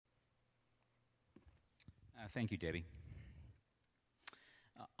Thank you, Debbie.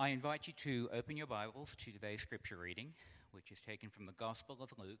 I invite you to open your Bibles to today's scripture reading, which is taken from the Gospel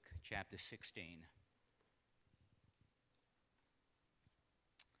of Luke, chapter 16.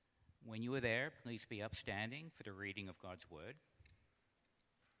 When you are there, please be upstanding for the reading of God's Word.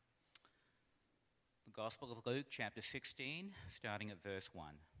 The Gospel of Luke, chapter 16, starting at verse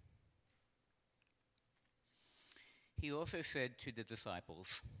 1. He also said to the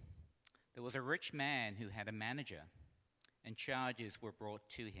disciples, "There was a rich man who had a manager, and charges were brought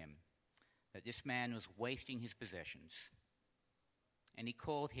to him that this man was wasting his possessions. And he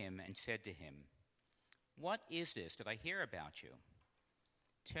called him and said to him, 'What is this that I hear about you?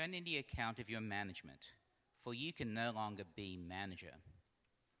 Turn in the account of your management, for you can no longer be manager.'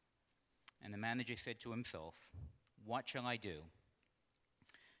 And the manager said to himself, 'What shall I do,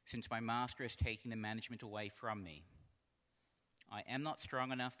 since my master is taking the management away from me? I am not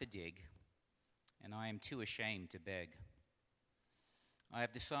strong enough to dig, and I am too ashamed to beg. I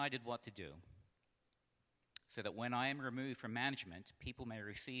have decided what to do, so that when I am removed from management, people may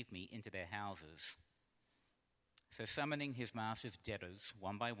receive me into their houses.' So summoning his master's debtors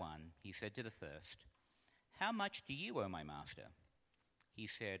one by one, he said to the first, 'How much do you owe my master?' He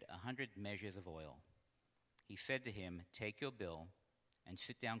said, 100 measures of oil. He said to him, 'Take your bill and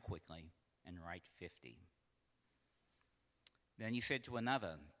sit down quickly and write 50. Then he said to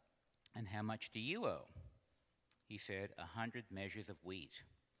another, 'And how much do you owe?' He said, 100 measures of wheat.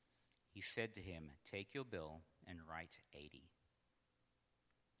 He said to him, 'Take your bill and write 80.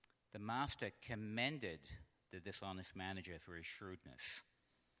 The master commended the dishonest manager for his shrewdness.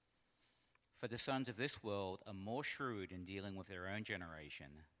 For the sons of this world are more shrewd in dealing with their own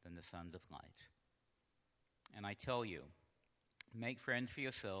generation than the sons of light. And I tell you, make friends for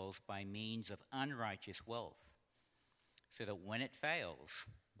yourselves by means of unrighteous wealth, so that when it fails,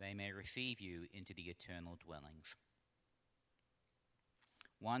 they may receive you into the eternal dwellings.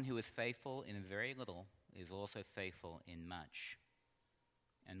 One who is faithful in very little is also faithful in much,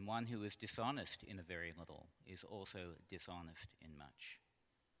 and one who is dishonest in a very little is also dishonest in much.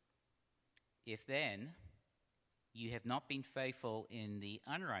 If then you have not been faithful in the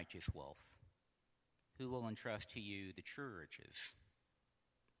unrighteous wealth, who will entrust to you the true riches?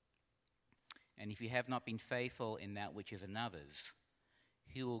 And if you have not been faithful in that which is another's,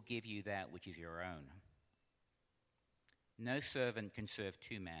 who will give you that which is your own? No servant can serve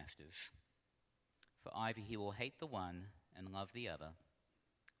two masters, for either he will hate the one and love the other,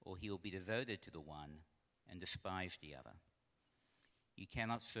 or he will be devoted to the one and despise the other. You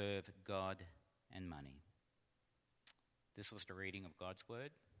cannot serve God and money." This was the reading of God's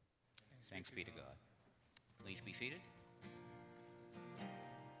Word. Thanks be to God. Please be seated.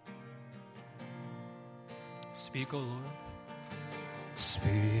 Speak, O Lord.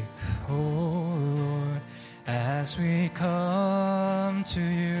 Speak, O Lord, as we come to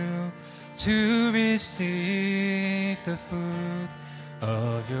you to receive the food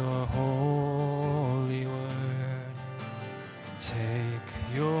of your holy word.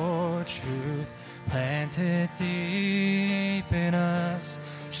 Take your truth, plant it deep in us,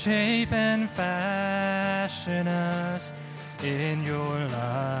 shape and fashion us in your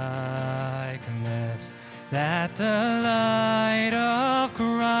likeness, that the light of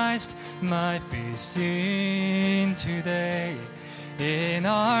Christ might be seen today in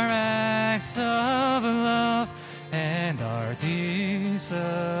our acts of love and our deeds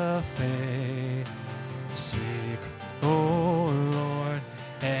of faith. Speak, O Lord,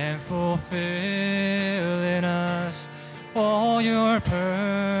 and fulfill in us all your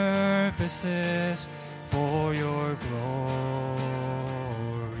purposes for your glory.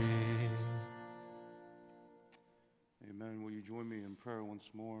 Amen. Will you join me in prayer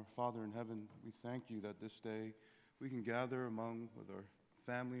once more? Father in heaven, we thank you that this day we can gather among with our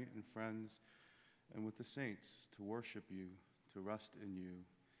family and friends and with the saints to worship you, to rest in you.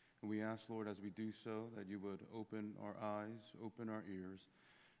 And we ask, Lord, as we do so, that you would open our eyes, open our ears,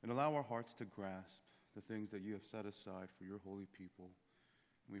 and allow our hearts to grasp the things that you have set aside for your holy people.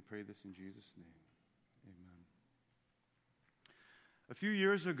 And we pray this in Jesus' name. Amen. A few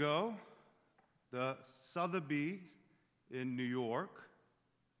years ago, the Sotheby's in New York.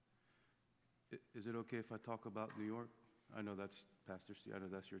 Is it okay if I talk about New York? I know that's, Pastor C, I know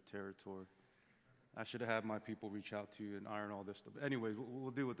that's your territory. I should have had my people reach out to you and iron all this stuff. Anyways,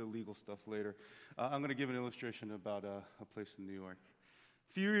 we'll deal with the legal stuff later. I'm going to give an illustration about a place in New York.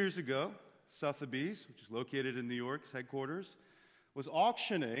 A few years ago, Sotheby's, which is located in New York's headquarters, was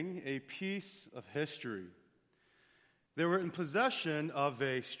auctioning a piece of history. They were in possession of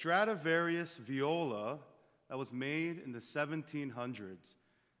a Stradivarius viola that was made in the 1700s.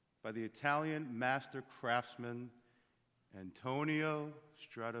 by the Italian master craftsman Antonio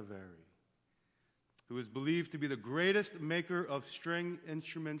Stradivari, who is believed to be the greatest maker of string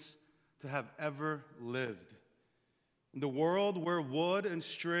instruments to have ever lived. In the world where wood and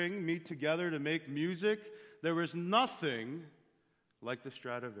string meet together to make music, there is nothing like the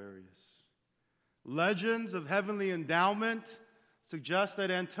Stradivarius. Legends of heavenly endowment suggest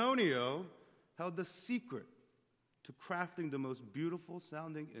that Antonio held the secret to crafting the most beautiful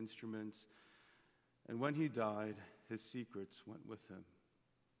sounding instruments, and when he died, his secrets went with him.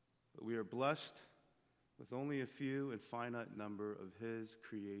 But we are blessed with only a few and finite number of his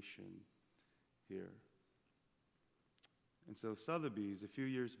creation here. And so Sotheby's, a few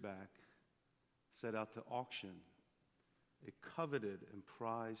years back, set out to auction a coveted and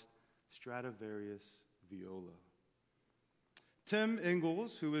prized Stradivarius viola. Tim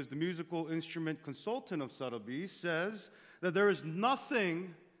Ingalls, who is the musical instrument consultant of Sotheby's, says that there is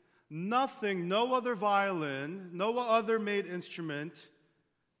nothing, no other violin, no other made instrument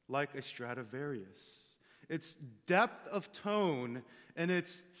like a Stradivarius. Its depth of tone and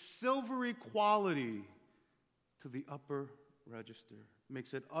its silvery quality to the upper register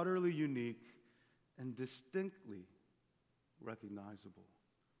makes it utterly unique and distinctly recognizable.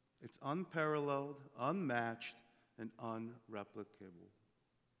 It's unparalleled, unmatched, and unreplicable.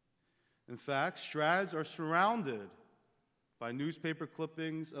 In fact, Strads are surrounded by newspaper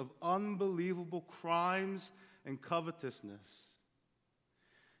clippings of unbelievable crimes and covetousness.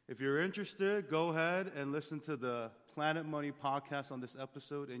 If you're interested, go ahead and listen to the Planet Money podcast on this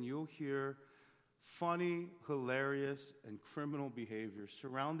episode, and you'll hear funny, hilarious, and criminal behavior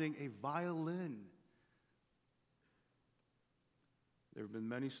surrounding a violin. There have been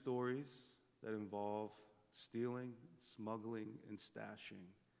many stories that involve stealing, smuggling, and stashing,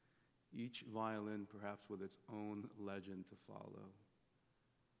 each violin perhaps with its own legend to follow.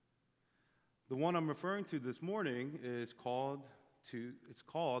 The one I'm referring to this morning is called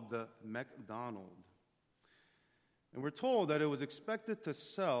the MacDonald. And we're told that it was expected to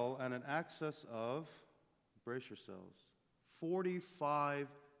sell at an excess of, brace yourselves, $45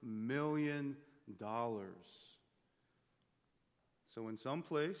 million. So in some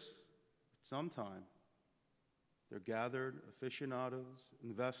place, at some time, there gathered aficionados,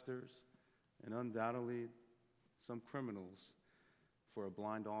 investors, and undoubtedly some criminals for a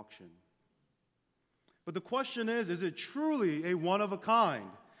blind auction. But the question is it truly a one-of-a-kind?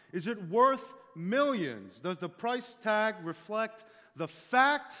 Is it worth millions? Does the price tag reflect the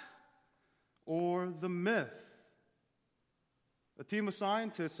fact or the myth? A team of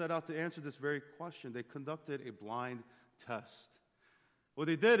scientists set out to answer this very question. They conducted a blind test. What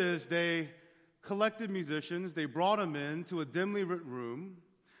they did is they collected musicians, they brought them into a dimly lit room.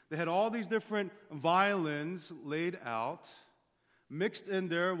 They had all these different violins laid out. Mixed in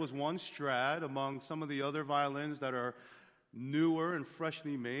there was one Strad among some of the other violins that are newer and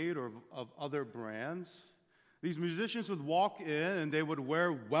freshly made or of other brands. These musicians would walk in and they would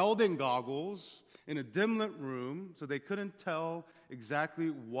wear welding goggles in a dim lit room so they couldn't tell exactly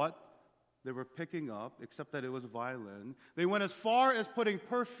what they were picking up, except that it was a violin. They went as far as putting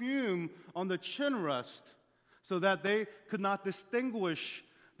perfume on the chin rest so that they could not distinguish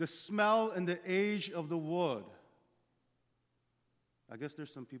the smell and the age of the wood. I guess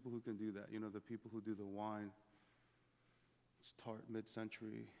there's some people who can do that. You know, the people who do the wine. It's tart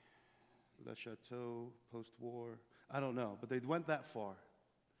mid-century, Le Chateau, post-war. I don't know, but they went that far.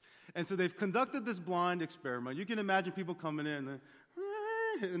 And so they've conducted this blind experiment. You can imagine people coming in and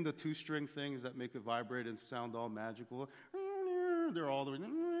hitting the two-string things that make it vibrate and sound all magical. They're all the way.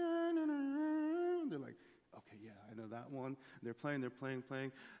 They're like, okay, yeah, I know that one. They're playing.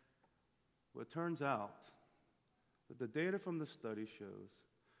 Well, it turns out that the data from the study shows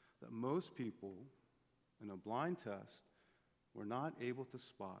that most people in a blind test were not able to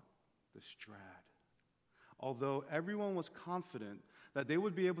spot the Strad. Although everyone was confident that they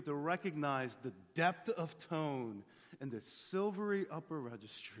would be able to recognize the depth of tone and the silvery upper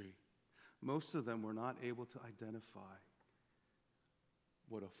registry, most of them were not able to identify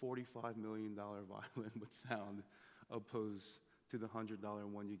what a $45 million violin would sound opposed to the $100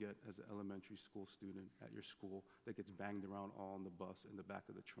 one you get as an elementary school student at your school that gets banged around all on the bus in the back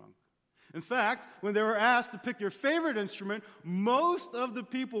of the trunk. In fact, when they were asked to pick your favorite instrument, most of the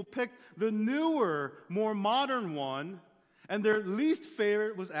people picked the newer, more modern one, and their least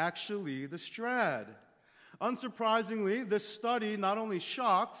favorite was actually the Strad. Unsurprisingly, this study not only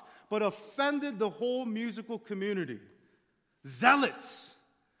shocked, but offended the whole musical community. Zealots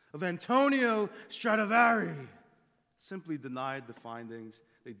of Antonio Stradivari simply denied the findings.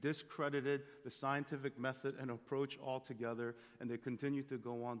 They discredited the scientific method and approach altogether, and they continue to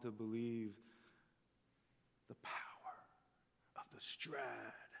go on to believe the power of the strad.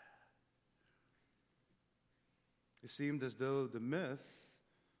 It seemed as though the myth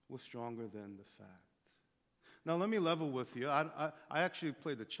was stronger than the fact. Now, let me level with you. I actually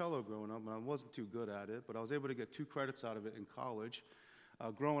played the cello growing up, and I wasn't too good at it, but I was able to get 2 credits out of it in college.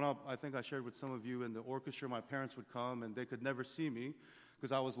 Growing up, I think I shared with some of you in the orchestra, my parents would come, and they could never see me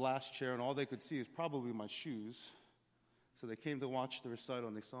because I was last chair, and all they could see is probably my shoes. So they came to watch the recital,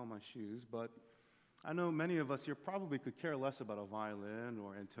 and they saw my shoes. But I know many of us here probably could care less about a violin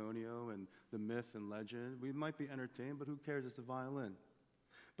or Antonio and the myth and legend. We might be entertained, but who cares? It's a violin.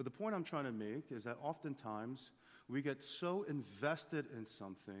 But the point I'm trying to make is that oftentimes we get so invested in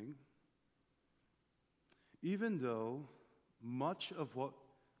something, even though much of what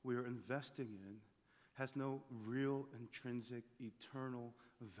we are investing in has no real, intrinsic, eternal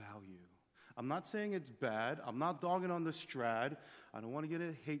value. I'm not saying it's bad. I'm not dogging on the Strad. I don't want to get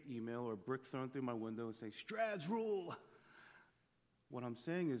a hate email or a brick thrown through my window and say, Strads rule. What I'm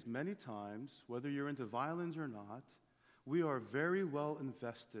saying is many times, whether you're into violins or not, we are very well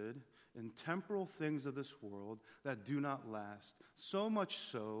invested in temporal things of this world that do not last. So much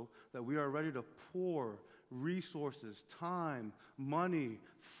so that we are ready to pour resources, time, money,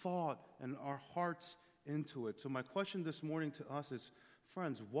 thought, and our hearts into it. So my question this morning to us is,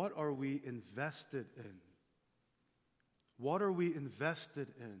 friends, what are we invested in? What are we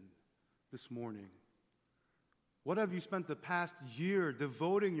invested in this morning? What have you spent the past year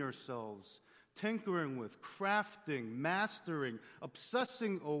devoting yourselves, tinkering with, crafting, mastering,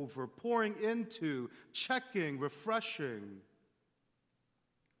 obsessing over, pouring into, checking, refreshing?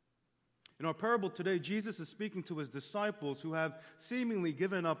 In our parable today, Jesus is speaking to his disciples who have seemingly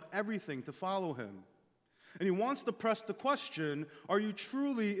given up everything to follow him. And he wants to press the question, are you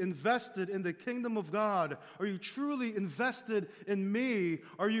truly invested in the kingdom of God? Are you truly invested in me?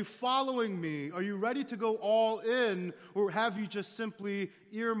 Are you following me? Are you ready to go all in? Or have you just simply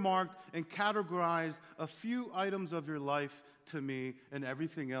earmarked and categorized a few items of your life to me, and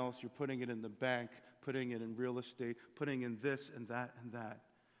everything else you're putting it in the bank, putting it in real estate, putting in this and that and that?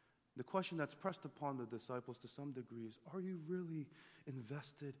 The question that's pressed upon the disciples to some degree is, are you really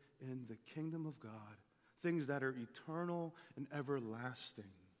invested in the kingdom of God? Things that are eternal and everlasting.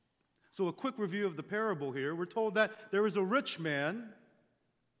 So a quick review of the parable here. We're told that there was a rich man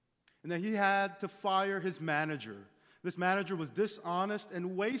and that he had to fire his manager. This manager was dishonest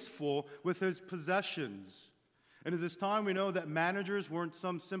and wasteful with his possessions. And at this time, we know that managers weren't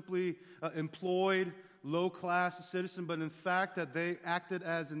some simply employed, low-class citizen, but in fact that they acted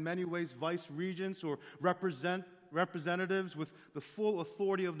as, in many ways, vice regents or representatives with the full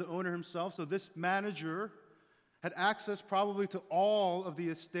authority of the owner himself. So this manager had access probably to all of the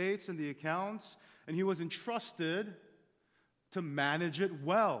estates and the accounts, and he was entrusted to manage it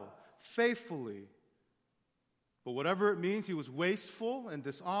well, faithfully. But whatever it means, he was wasteful and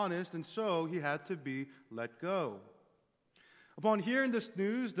dishonest, and so he had to be let go. Upon hearing this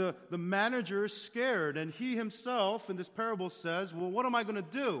news, the manager is scared, and he himself in this parable says, well, what am I going to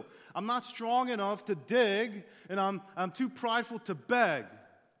do? I'm not strong enough to dig, and I'm too prideful to beg.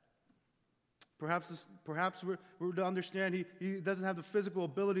 Perhaps we're to understand he doesn't have the physical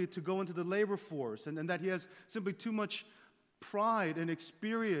ability to go into the labor force, and that he has simply too much pride and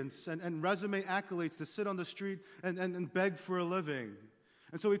experience and resume accolades to sit on the street and beg for a living.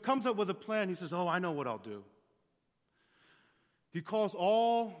 And so he comes up with a plan. He says, I know what I'll do. He calls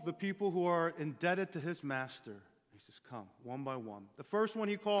all the people who are indebted to his master. He says, come, one by one. The first one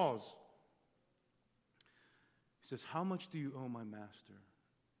he calls, he says, how much do you owe my master?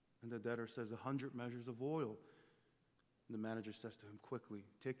 And the debtor says, 100 measures of oil. And the manager says to him, quickly,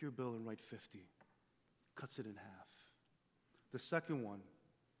 take your bill and write 50. Cuts it in half. The second one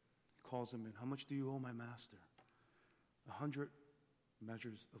calls him in, how much do you owe my master? 100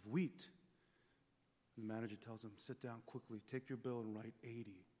 measures of wheat. The manager tells him, sit down quickly, take your bill and write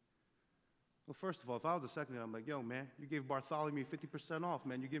 80. Well, first of all, if I was the second guy, I'm like, yo, man, you gave Bartholomew 50% off,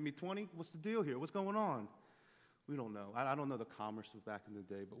 man. You give me 20? What's the deal here? What's going on? We don't know. I don't know the commerce of back in the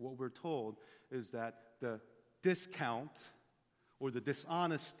day, but what we're told is that the discount or the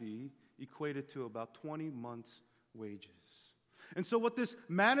dishonesty equated to about 20 months' wages. And so what this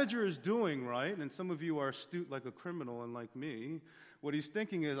manager is doing, right, and some of you are astute like a criminal and like me, what he's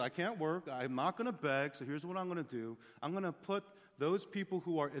thinking is, I can't work, I'm not going to beg, so here's what I'm going to do. I'm going to put those people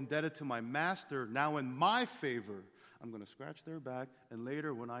who are indebted to my master now in my favor. I'm going to scratch their back, and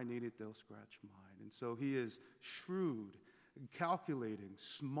later when I need it, they'll scratch mine. And so he is shrewd, calculating,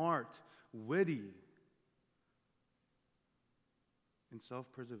 smart, witty. in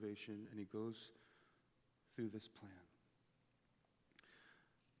self-preservation, and he goes through this plan.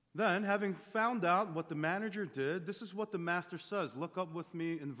 Then, having found out what the manager did, this is what the master says. Look up with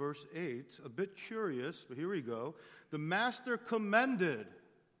me in verse 8. A bit curious, but here we go. The master commended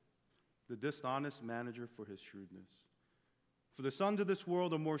the dishonest manager for his shrewdness. For the sons of this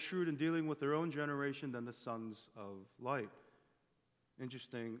world are more shrewd in dealing with their own generation than the sons of light.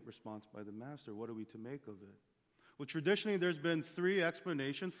 Interesting response by the master. What are we to make of it? Well, traditionally, there's been three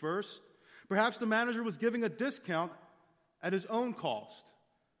explanations. First, perhaps the manager was giving a discount at his own cost.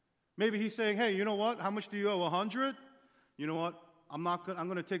 Maybe he's saying, hey, you know what? How much do you owe? 100? You know what? I'm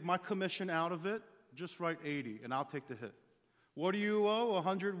going to take my commission out of it. Just write 80, and I'll take the hit. What do you owe?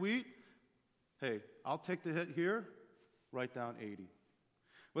 100 wheat? Hey, I'll take the hit here. Write down 80.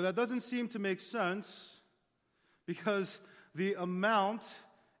 Well, that doesn't seem to make sense because the amount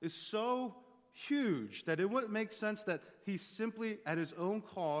is so huge that it wouldn't make sense that he's simply at his own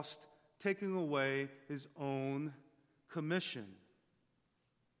cost taking away his own commission.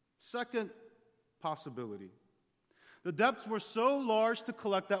 Second possibility. The debts were so large to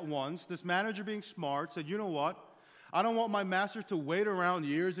collect at once, this manager being smart said, you know what? I don't want my master to wait around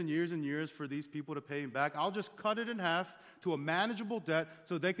years and years and years for these people to pay him back. I'll just cut it in half to a manageable debt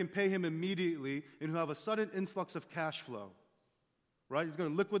so they can pay him immediately and he'll have a sudden influx of cash flow. Right? He's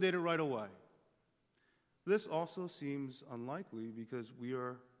going to liquidate it right away. This also seems unlikely because we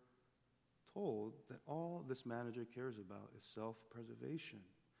are told that all this manager cares about is self-preservation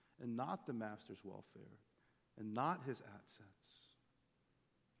and not the master's welfare and not his assets.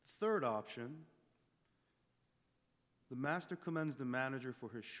 Third option, the master commends the manager for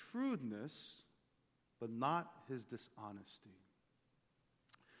his shrewdness, but not his dishonesty.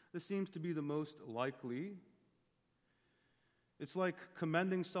 This seems to be the most likely. It's like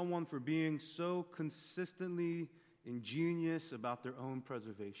commending someone for being so consistently ingenious about their own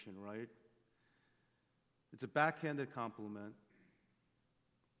preservation, right? It's a backhanded compliment.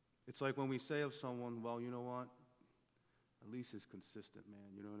 It's like when we say of someone, well, you know what? At least he's consistent,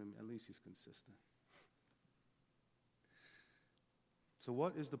 man. You know what I mean? At least he's consistent. So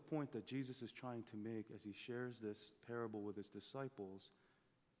what is the point that Jesus is trying to make as he shares this parable with his disciples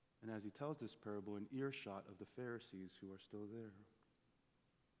and as he tells this parable in earshot of the Pharisees who are still there?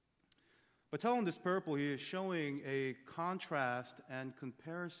 By telling this parable, he is showing a contrast and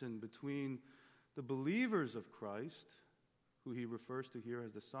comparison between the believers of Christ, who he refers to here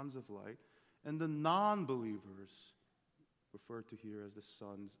as the sons of light, and the non-believers referred to here as the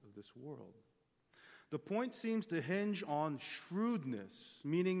sons of this world. The point seems to hinge on shrewdness,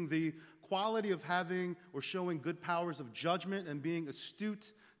 meaning the quality of having or showing good powers of judgment and being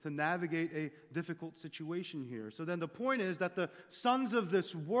astute to navigate a difficult situation here. So then the point is that the sons of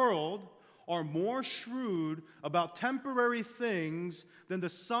this world are more shrewd about temporary things than the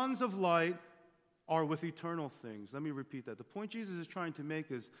sons of light are with eternal things. Let me repeat that. The point Jesus is trying to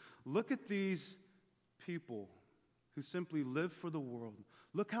make is, look at these people who simply live for the world.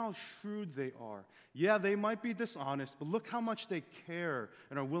 Look how shrewd they are. Yeah, they might be dishonest, but look how much they care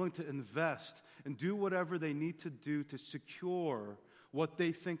and are willing to invest and do whatever they need to do to secure what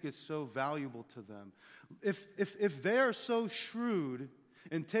they think is so valuable to them. If they are so shrewd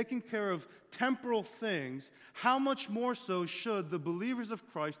in taking care of temporal things, how much more so should the believers of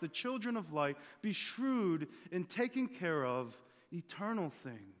Christ, the children of light, be shrewd in taking care of eternal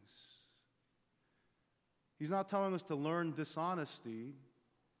things? He's not telling us to learn dishonesty.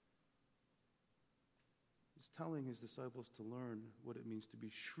 He's telling his disciples to learn what it means to be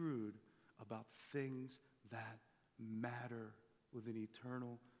shrewd about things that matter with an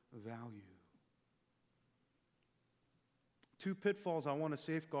eternal value. Two pitfalls I want to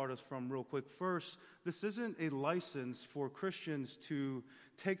safeguard us from real quick. First, this isn't a license for Christians to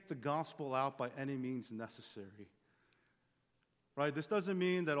take the gospel out by any means necessary. Right? This doesn't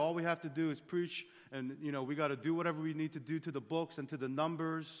mean that all we have to do is preach and, we got to do whatever we need to do to the books and to the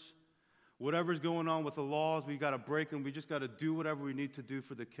numbers. Whatever's going on with the laws, we got to break them. We just got to do whatever we need to do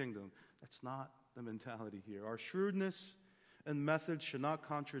for the kingdom. That's not the mentality here. Our shrewdness and methods should not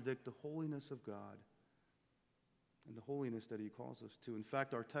contradict the holiness of God and the holiness that he calls us to. In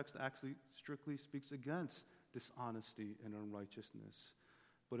fact, our text actually strictly speaks against dishonesty and unrighteousness.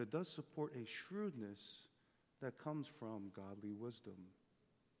 But it does support a shrewdness that comes from godly wisdom.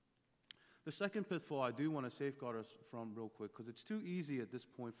 The second pitfall I do want to safeguard us from real quick, because it's too easy at this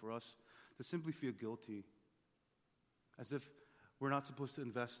point for us to simply feel guilty, as if we're not supposed to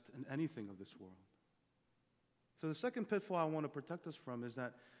invest in anything of this world. So the second pitfall I want to protect us from is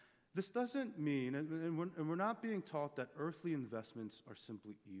that this doesn't mean, and we're not being taught that earthly investments are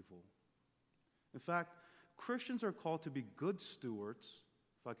simply evil. In fact, Christians are called to be good stewards,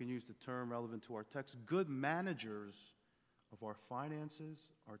 if I can use the term relevant to our text, good managers of our finances,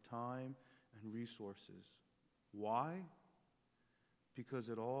 our time, and resources. Why? Because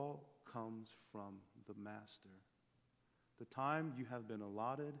it all comes from the Master. The time you have been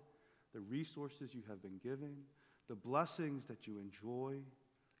allotted, the resources you have been given, the blessings that you enjoy,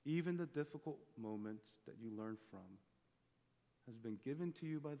 even the difficult moments that you learn from, has been given to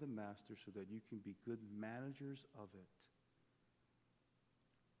you by the Master so that you can be good managers of it.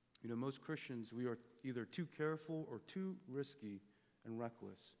 You know, most Christians, we are either too careful or too risky and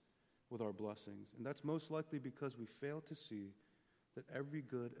reckless with our blessings. And that's most likely because we fail to see that every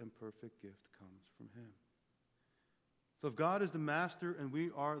good and perfect gift comes from Him. So if God is the Master and we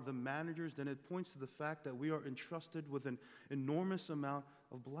are the managers, then it points to the fact that we are entrusted with an enormous amount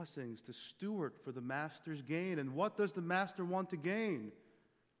of blessings to steward for the Master's gain. And what does the Master want to gain?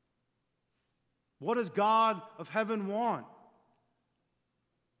 What does God of heaven want?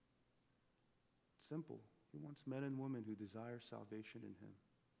 Simple. He wants men and women who desire salvation in Him.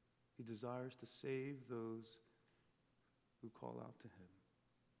 He desires to save those who call out to Him.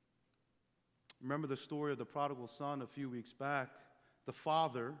 Remember the story of the prodigal son a few weeks back. The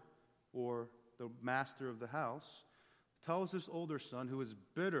father, or the master of the house, tells his older son, who is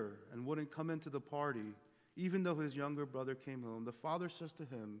bitter and wouldn't come into the party, even though his younger brother came home. The father says to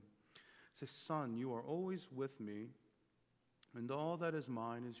him, "Son, you are always with me, and all that is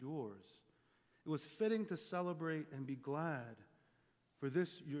mine is yours. It was fitting to celebrate and be glad. For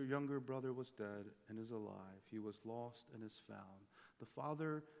this your younger brother was dead and is alive. He was lost and is found." The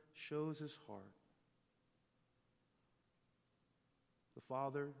father shows his heart. The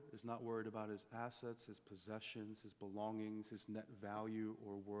father is not worried about his assets, his possessions, his belongings, his net value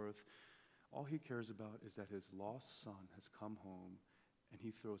or worth. All he cares about is that his lost son has come home, and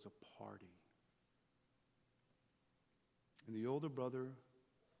he throws a party. And the older brother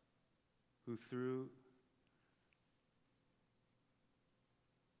who threw,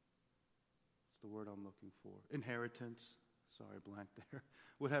 what's the word I'm looking for? Inheritance, sorry, blank there,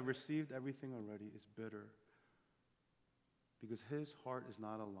 would have received everything already, is bitter because his heart is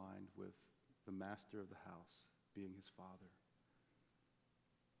not aligned with the master of the house, being his father.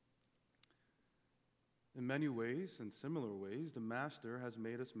 In many ways, in similar ways, the master has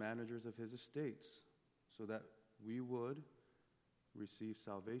made us managers of his estates so that we would receive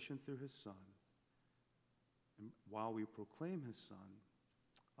salvation through his son. And while we proclaim his son,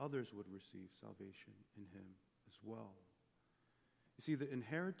 others would receive salvation in him as well. You see, the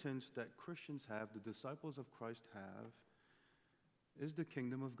inheritance that Christians have, the disciples of Christ have, is the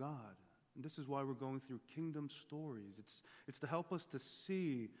kingdom of God. And this is why we're going through kingdom stories. It's to help us to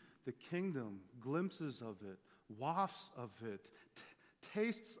see the kingdom, glimpses of it, wafts of it,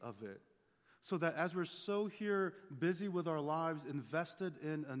 tastes of it, so that as we're so here busy with our lives, invested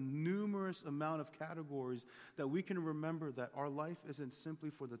in a numerous amount of categories, that we can remember that our life isn't simply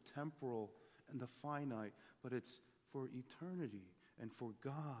for the temporal and the finite, but it's for eternity and for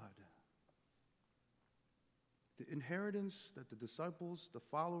God. The inheritance that the disciples, the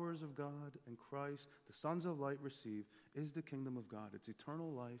followers of God and Christ, the sons of light receive is the kingdom of God. It's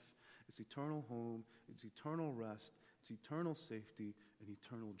eternal life, it's eternal home, it's eternal rest, it's eternal safety, and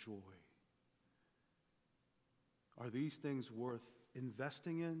eternal joy. Are these things worth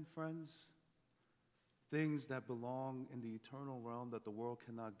investing in, friends? Things that belong in the eternal realm that the world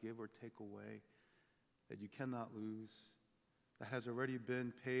cannot give or take away, that you cannot lose, that has already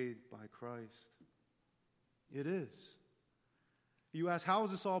been paid by Christ. It is. You ask, how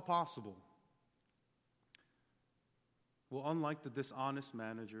is this all possible? Well, unlike the dishonest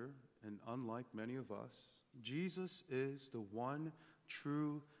manager and unlike many of us, Jesus is the one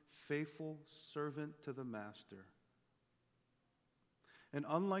true, faithful servant to the master. And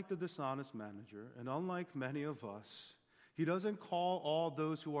unlike the dishonest manager, and unlike many of us, he doesn't call all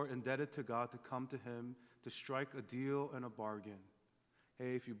those who are indebted to God to come to him to strike a deal and a bargain.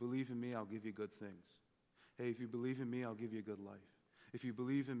 Hey, if you believe in me, I'll give you good things. Hey, if you believe in me, I'll give you a good life. If you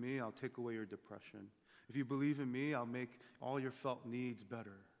believe in me, I'll take away your depression. If you believe in me, I'll make all your felt needs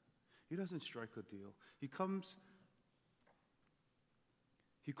better. He doesn't strike a deal. He calls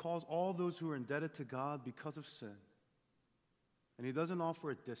all those who are indebted to God because of sin. And he doesn't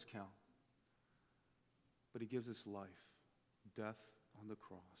offer a discount, but he gives us life, death on the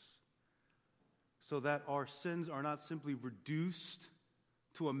cross, so that our sins are not simply reduced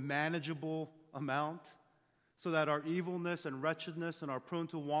to a manageable amount, so that our evilness and wretchedness and our prone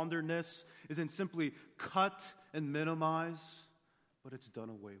to wanderness isn't simply cut and minimized, but it's done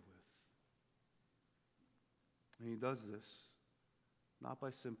away with. And he does this not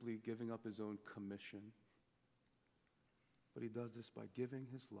by simply giving up his own commission But he does this by giving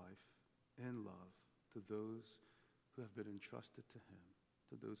his life in love to those who have been entrusted to him,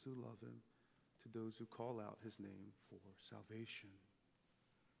 to those who love him, to those who call out his name for salvation.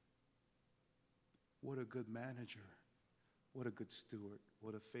 What a good manager. What a good steward.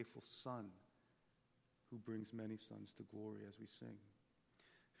 What a faithful son who brings many sons to glory as we sing.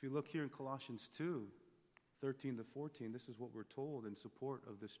 If you look here in Colossians 2, 13 to 14, this is what we're told in support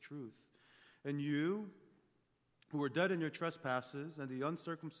of this truth. And you, who were dead in your trespasses and the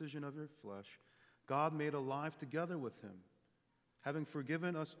uncircumcision of your flesh, God made alive together with him, having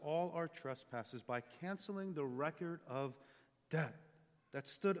forgiven us all our trespasses by canceling the record of debt that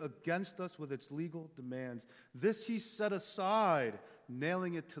stood against us with its legal demands. This he set aside,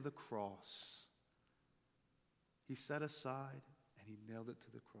 nailing it to the cross. He set aside and he nailed it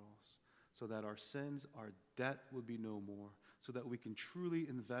to the cross so that our sins, our debt would be no more, so that we can truly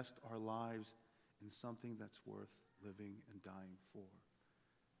invest our lives in something that's worth living and dying for.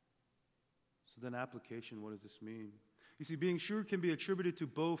 So then application, what does this mean? You see, being shrewd can be attributed to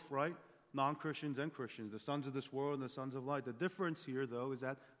both, right? Non-Christians and Christians, the sons of this world and the sons of light. The difference here, though, is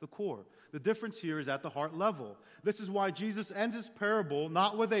at the core. The difference here is at the heart level. This is why Jesus ends his parable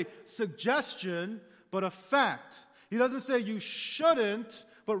not with a suggestion, but a fact. He doesn't say you shouldn't,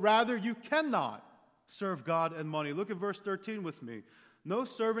 but rather you cannot serve God and money. Look at verse 13 with me. No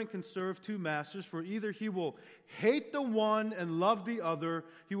servant can serve two masters, for either he will hate the one and love the other,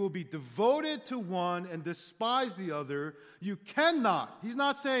 he will be devoted to one and despise the other. You cannot. He's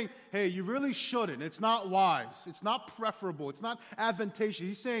not saying, hey, you really shouldn't. It's not wise. It's not preferable. It's not advantageous.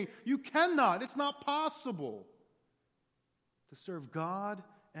 He's saying, you cannot. It's not possible to serve God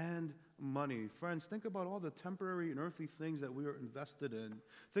and money. Friends, think about all the temporary and earthly things that we are invested in.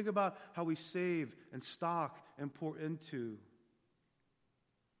 Think about how we save and stock and pour into.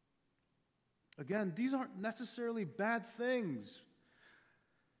 Again, these aren't necessarily bad things.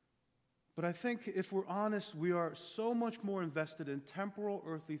 But I think if we're honest, we are so much more invested in temporal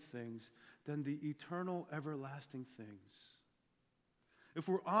earthly things than the eternal everlasting things. If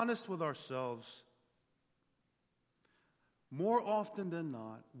we're honest with ourselves, more often than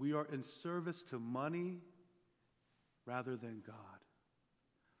not, we are in service to money rather than God.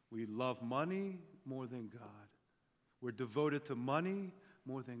 We love money more than God. We're devoted to money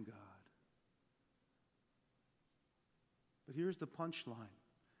more than God. But here's the punchline.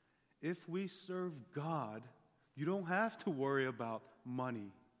 If we serve God, you don't have to worry about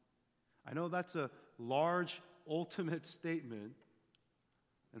money. I know that's a large, ultimate statement,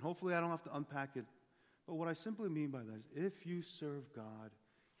 and hopefully I don't have to unpack it. But what I simply mean by that is if you serve God,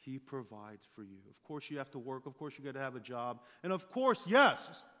 he provides for you. Of course you have to work. Of course you got to have a job. And of course,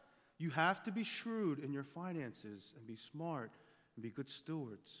 yes, you have to be shrewd in your finances and be smart and be good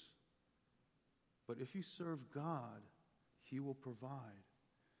stewards. But if you serve God, he will provide.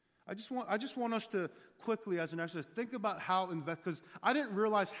 I just want us to quickly, as an exercise, think about how because I didn't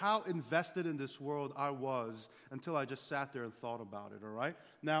realize how invested in this world I was until I just sat there and thought about it, all right?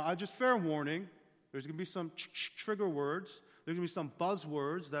 Now, I just fair warning, there's going to be some trigger words. There's going to be some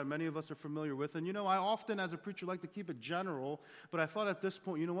buzzwords that many of us are familiar with. And, I often, as a preacher, like to keep it general. But I thought at this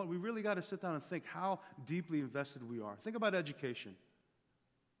point, you know what? We really got to sit down and think how deeply invested we are. Think about education.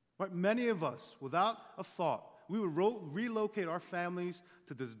 Right? Many of us, without a thought, we would relocate our families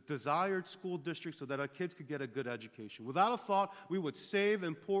to the desired school district so that our kids could get a good education. Without a thought, we would save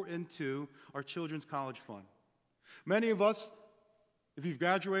and pour into our children's college fund. Many of us, if you've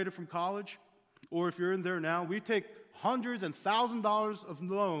graduated from college, or if you're in there now, we take hundreds and $1,000s of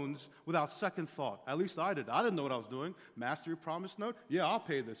loans without second thought. At least I did. I didn't know what I was doing. Mastery promise note? Yeah, I'll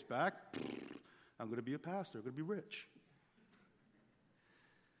pay this back. I'm going to be a pastor. I'm going to be rich.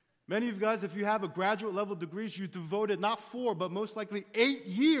 Many of you guys, if you have a graduate level degrees, you devoted not 4, but most likely 8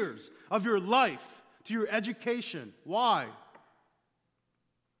 years of your life to your education. Why?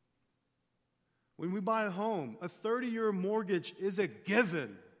 When we buy a home, a 30-year mortgage is a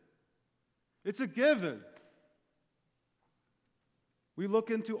given. It's a given. We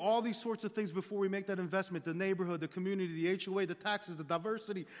look into all these sorts of things before we make that investment. The neighborhood, the community, the HOA, the taxes, the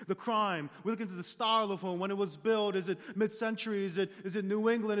diversity, the crime. We look into the style of home, when it was built. Is it mid-century? Is it New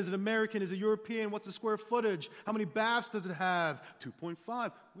England? Is it American? Is it European? What's the square footage? How many baths does it have?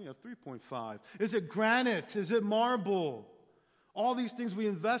 2.5. We have 3.5. Is it granite? Is it marble? All these things we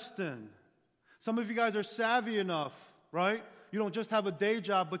invest in. Some of you guys are savvy enough, right? You don't just have a day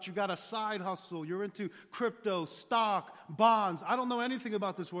job, but you got a side hustle. You're into crypto, stock, bonds. I don't know anything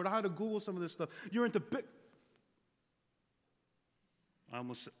about this word. I had to Google some of this stuff. You're into I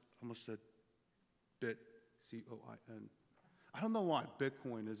almost said bit, C-O-I-N. I don't know why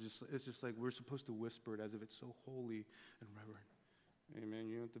Bitcoin it's just like we're supposed to whisper it as if it's so holy and reverent. Amen.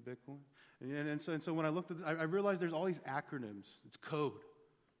 You into Bitcoin? And so when I looked at it, I realized there's all these acronyms. It's code.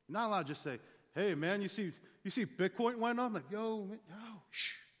 You're not allowed to just say, hey, man, you see Bitcoin went up? I'm like, yo,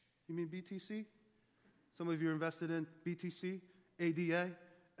 shh. You mean BTC? Some of you are invested in BTC, ADA,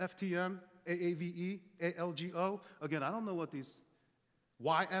 FTM, AAVE, ALGO. Again, I don't know what these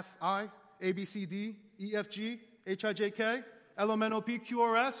YFI, ABCD, EFG, HIJK, LMNOP,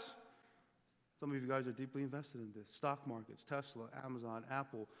 QRS. Some of you guys are deeply invested in this. Stock markets, Tesla, Amazon,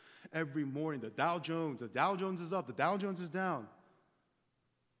 Apple. Every morning, the Dow Jones is up, the Dow Jones is down. I'm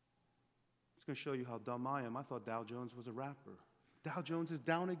just going to show you how dumb I am. I thought Dow Jones was a rapper. Dow Jones is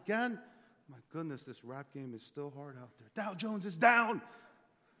down again. My goodness, this rap game is still hard out there. Dow Jones is down.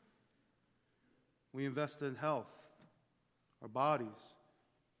 We invest in health, our bodies,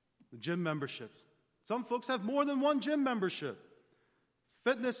 the gym memberships. Some folks have more than one gym membership.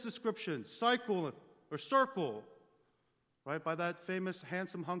 Fitness subscriptions, Cycle or Circle, right, by that famous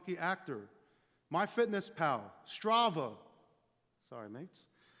handsome hunky actor. MyFitnessPal, Strava. Sorry, mates.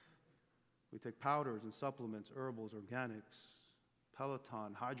 We take powders and supplements, herbals, organics,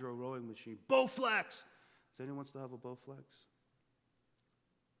 Peloton, hydro rowing machine, Bowflex. Does anyone still have a Bowflex?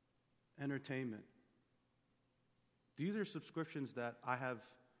 Entertainment. These are subscriptions that I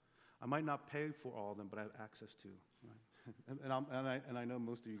might not pay for all of them, but I have access to. Right? And I know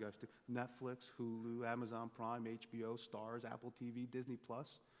most of you guys do. Netflix, Hulu, Amazon Prime, HBO, Stars, Apple TV, Disney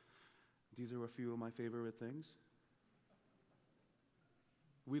Plus. These are a few of my favorite things.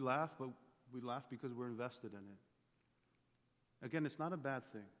 We laugh, but we laugh because we're invested in it. Again, it's not a bad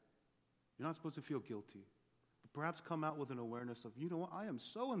thing. You're not supposed to feel guilty. But perhaps come out with an awareness of, you know what, I am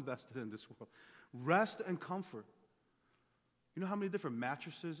so invested in this world. Rest and comfort. You know how many different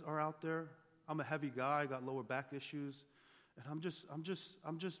mattresses are out there? I'm a heavy guy, I got lower back issues, and I'm just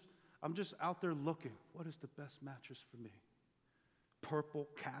out there looking. What is the best mattress for me? Purple,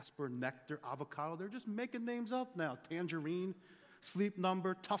 Casper, Nectar, Avocado. They're just making names up now. Tangerine, Sleep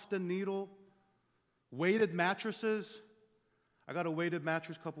Number, Tuft and Needle, weighted mattresses. I got a weighted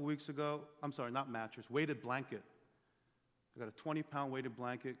mattress a couple weeks ago. I'm sorry, not mattress, weighted blanket. I got a 20-pound weighted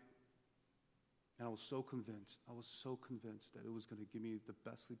blanket. And I was so convinced that it was going to give me the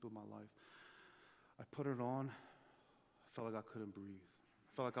best sleep of my life. I put it on. I felt like I couldn't breathe.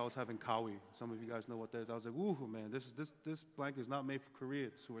 I felt like I was having kawi. Some of you guys know what that is. I was like, ooh, man, this blanket is not made for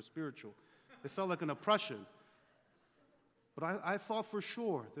Koreans who are spiritual. It felt like an oppression. But I thought for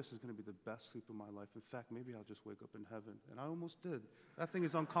sure this is going to be the best sleep of my life. In fact, maybe I'll just wake up in heaven. And I almost did. That thing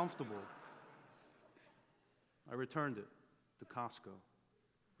is uncomfortable. I returned it to Costco,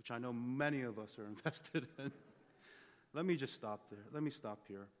 which I know many of us are invested in. Let me just stop there. Let me stop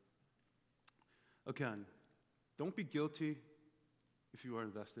here. Again, don't be guilty if you are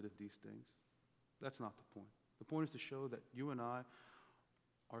invested in these things. That's not the point. The point is to show that you and I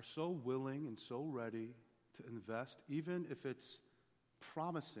are so willing and so ready to invest, even if it's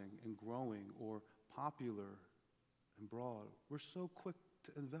promising and growing or popular and broad. We're so quick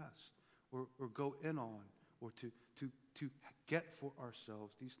to invest or go in on or to get for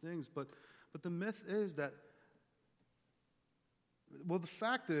ourselves these things. But the myth is that, well, the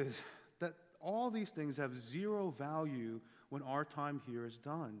fact is that all these things have zero value when our time here is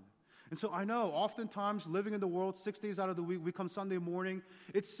done. And so I know oftentimes living in the world 6 days out of the week, we come Sunday morning,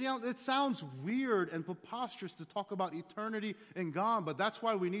 it sounds weird and preposterous to talk about eternity and God, but that's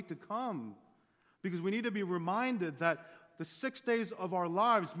why we need to come. Because we need to be reminded that the 6 days of our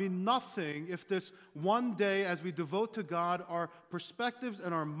lives mean nothing if this one day as we devote to God, our perspectives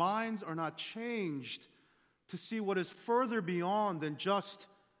and our minds are not changed to see what is further beyond than just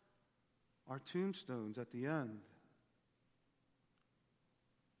our tombstones at the end.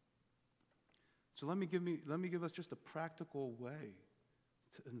 So let me give us just a practical way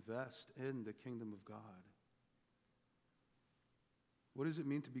to invest in the kingdom of God. What does it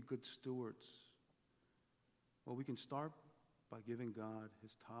mean to be good stewards? Well, we can start by giving God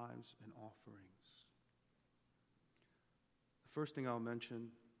his tithes and offerings. The first thing I'll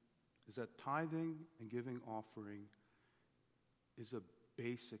mention is that tithing and giving offering is a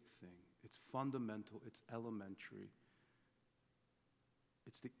basic thing. It's fundamental. It's elementary.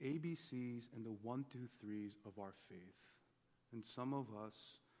 It's the ABCs and the 1, 2, 3s of our faith. And some of us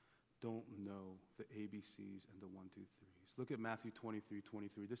don't know the ABCs and the 1, 2, 3s. Look at Matthew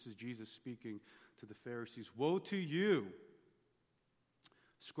 23:23. This is Jesus speaking to the Pharisees. Woe to you,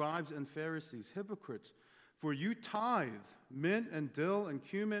 scribes and Pharisees, hypocrites, for you tithe mint and dill and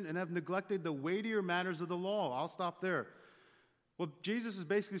cumin and have neglected the weightier matters of the law. I'll stop there. Well, Jesus is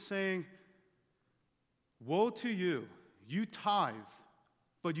basically saying, woe to you. You tithe,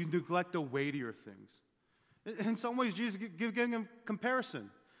 but you neglect the weightier things. In some ways, Jesus is giving him comparison.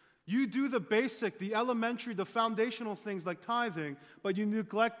 You do the basic, the elementary, the foundational things like tithing, but you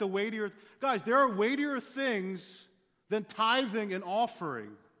neglect the weightier. Guys, there are weightier things than tithing and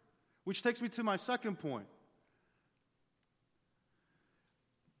offering, which takes me to my second point.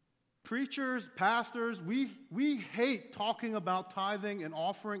 Preachers, pastors, we hate talking about tithing and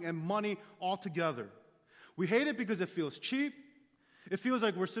offering and money altogether. We hate it because it feels cheap. It feels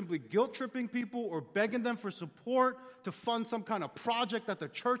like we're simply guilt-tripping people or begging them for support to fund some kind of project that the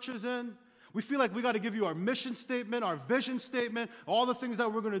church is in. We feel like we got to give you our mission statement, our vision statement, all the things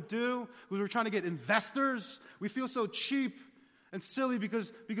that we're going to do because we're trying to get investors. We feel so cheap and silly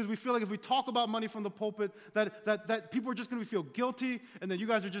because we feel like if we talk about money from the pulpit, that people are just going to feel guilty, and then you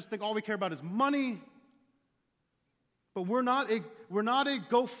guys are just think all we care about is money. But we're not a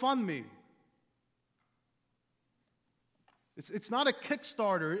GoFundMe. It's not a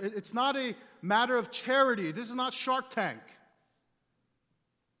Kickstarter. It's not a matter of charity. This is not Shark Tank.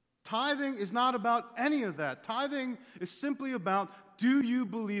 Tithing is not about any of that. Tithing is simply about, do you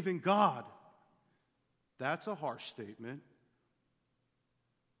believe in God? That's a harsh statement.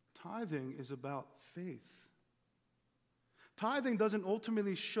 Tithing is about faith. Tithing doesn't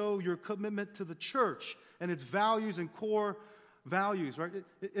ultimately show your commitment to the church and its values and core values, right?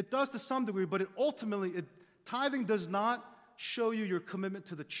 It does to some degree, but tithing does not show you your commitment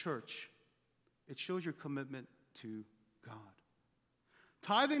to the church. It shows your commitment to God.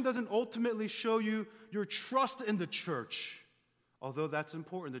 Tithing doesn't ultimately show you your trust in the church, although that's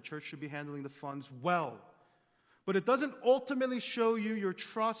important. The church should be handling the funds well. But it doesn't ultimately show you your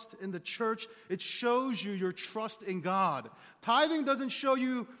trust in the church. It shows you your trust in God. Tithing doesn't show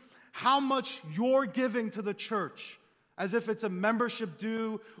you how much you're giving to the church, as if it's a membership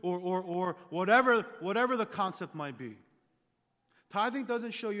due or whatever the concept might be. Tithing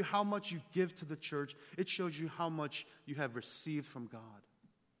doesn't show you how much you give to the church. It shows you how much you have received from God.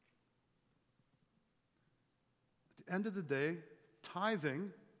 At the end of the day,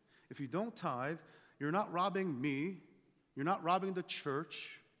 tithing, if you don't tithe, you're not robbing me. You're not robbing the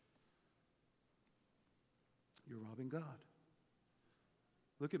church. You're robbing God.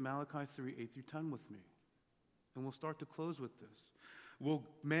 Look at Malachi 3, 8 through 10 with me. And we'll start to close with this. Will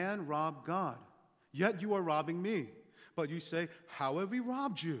man rob God? Yet you are robbing me. But you say, how have we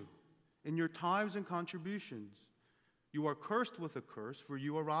robbed you? In your tithes and contributions. You are cursed with a curse, for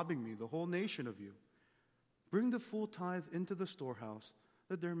you are robbing me, the whole nation of you. Bring the full tithe into the storehouse,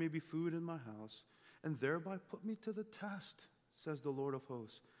 that there may be food in my house, and thereby put me to the test, says the Lord of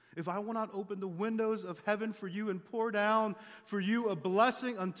hosts. If I will not open the windows of heaven for you and pour down for you a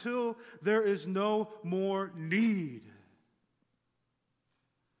blessing until there is no more need.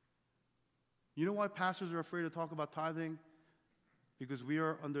 You know why pastors are afraid to talk about tithing? Because we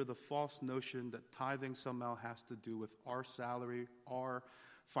are under the false notion that tithing somehow has to do with our salary, our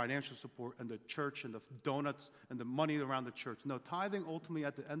financial support, and the church, and the donuts, and the money around the church. No, tithing ultimately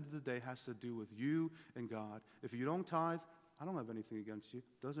at the end of the day has to do with you and God. If you don't tithe, I don't have anything against you.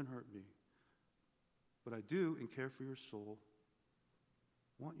 It doesn't hurt me. But I do, and care for your soul,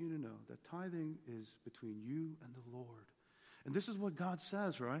 want you to know that tithing is between you and the Lord. And this is what God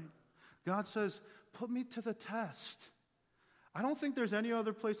says, right? God says, put me to the test. I don't think there's any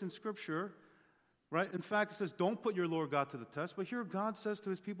other place in Scripture, right? In fact, it says, don't put your Lord God to the test. But here God says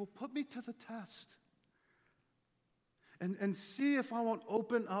to his people, put me to the test. And see if I won't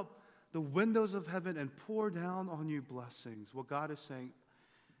open up the windows of heaven and pour down on you blessings. What God is saying,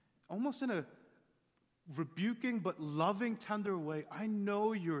 almost in a rebuking but loving, tender way, I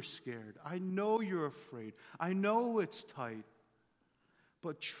know you're scared. I know you're afraid. I know it's tight.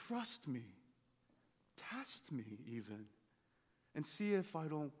 But trust me, test me even, and see if I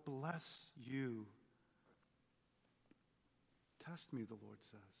don't bless you. Test me, the Lord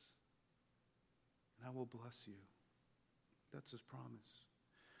says, and I will bless you. That's his promise.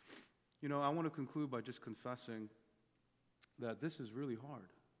 You know, I want to conclude by just confessing that this is really hard.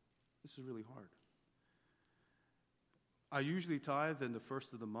 This is really hard. I usually tithe in the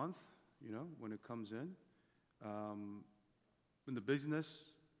first of the month, you know, when it comes in. In the business,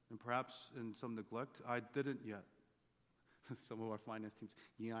 and perhaps in some neglect, I didn't yet. Some of our finance teams,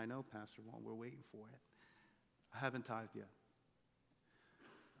 yeah, I know, Pastor Juan, we're waiting for it. I haven't tithed yet.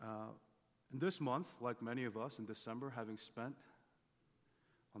 And this month, like many of us in December, having spent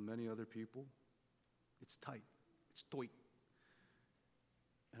on many other people, it's tight. It's tight.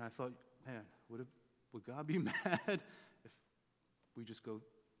 And I thought, man, would God be mad if we just go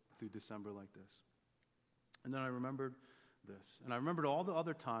through December like this? And then I remembered this. And I remembered all the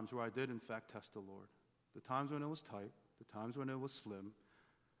other times where I did, in fact, test the Lord. The times when it was tight, the times when it was slim,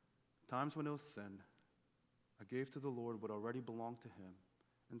 times when it was thin, I gave to the Lord what already belonged to him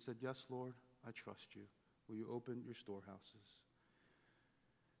and said, yes, Lord, I trust you. Will you open your storehouses?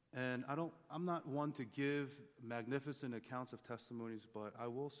 And I'm not one to give magnificent accounts of testimonies, but I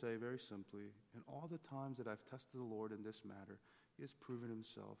will say very simply, in all the times that I've tested the Lord in this matter, he has proven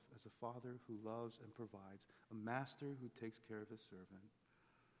himself as a father who loves and provides, a master who takes care of his servant.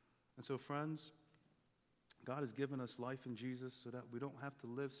 And so, friends, God has given us life in Jesus so that we don't have to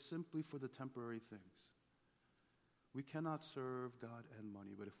live simply for the temporary things. We cannot serve God and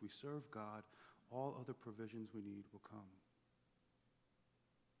money, but if we serve God, all other provisions we need will come.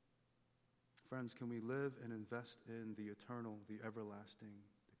 Friends, can we live and invest in the eternal, the everlasting,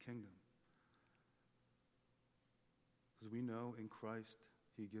 the kingdom? Because we know in Christ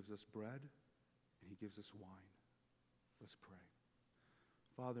he gives us bread and he gives us wine. Let's pray.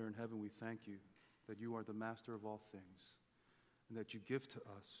 Father in heaven, we thank you that you are the master of all things and that you give to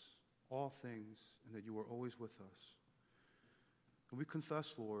us all things and that you are always with us. And we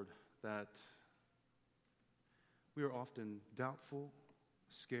confess, Lord, that we are often doubtful,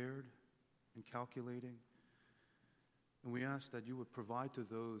 scared, and calculating. And we ask that you would provide to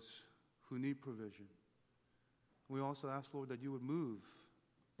those who need provision. We also ask, Lord, that you would move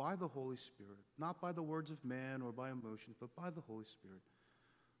by the Holy Spirit, not by the words of man or by emotions, but by the Holy Spirit,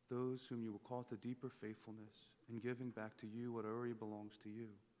 those whom you will call to deeper faithfulness and giving back to you what already belongs to you.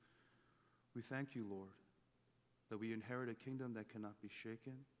 We thank you, Lord, that we inherit a kingdom that cannot be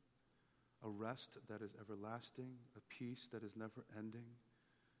shaken, a rest that is everlasting, a peace that is never ending,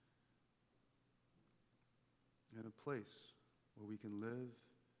 and a place where we can live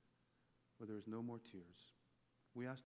where there is no more tears. We ask